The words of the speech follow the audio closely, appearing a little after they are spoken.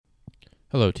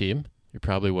Hello, team. You're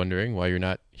probably wondering why you're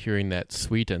not hearing that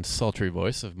sweet and sultry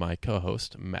voice of my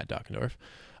co-host, Matt Dockendorf.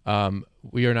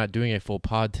 We are not doing a full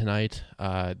pod tonight.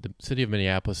 The city of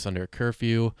Minneapolis is under a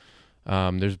curfew.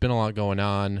 There's been a lot going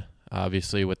on,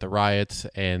 obviously, with the riots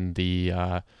and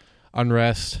the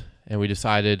unrest, and we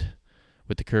decided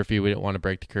with the curfew, we didn't want to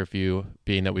break the curfew,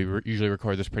 being that we usually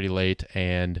record this pretty late,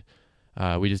 and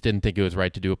we just didn't think it was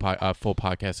right to do a full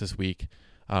podcast this week.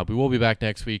 We will be back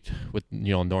next week with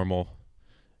normal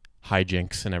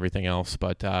hijinks and everything else,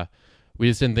 but we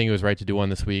just didn't think it was right to do one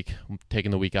this week, taking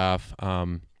the week off.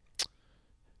 I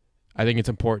think it's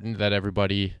important that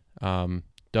everybody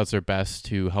does their best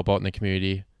to help out in the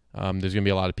community. There's going to be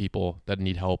a lot of people that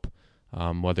need help,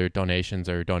 whether donations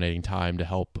or donating time to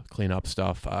help clean up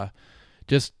stuff.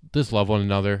 Just love one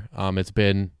another. It's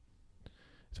been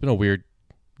a weird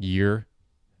year,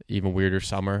 even weirder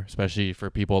summer, especially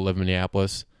for people who live in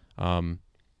Minneapolis.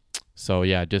 So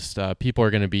yeah, just people are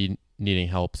going to be needing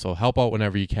help. So help out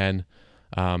whenever you can.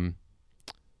 In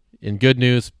good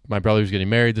news, my brother's getting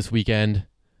married this weekend.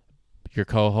 Your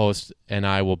co-host and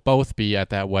I will both be at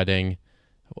that wedding.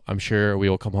 I'm sure we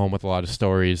will come home with a lot of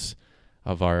stories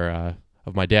of of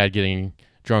my dad getting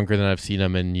drunker than I've seen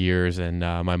him in years, and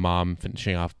my mom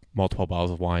finishing off multiple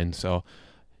bottles of wine. So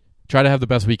try to have the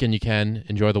best weekend you can.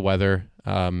 Enjoy the weather. It's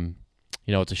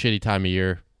a shitty time of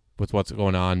year with what's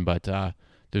going on, but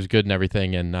there's good in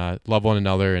everything, and love one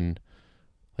another. And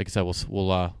like I said,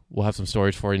 we'll have some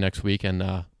stories for you next week,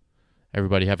 and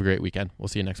everybody have a great weekend. We'll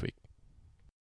see you next week.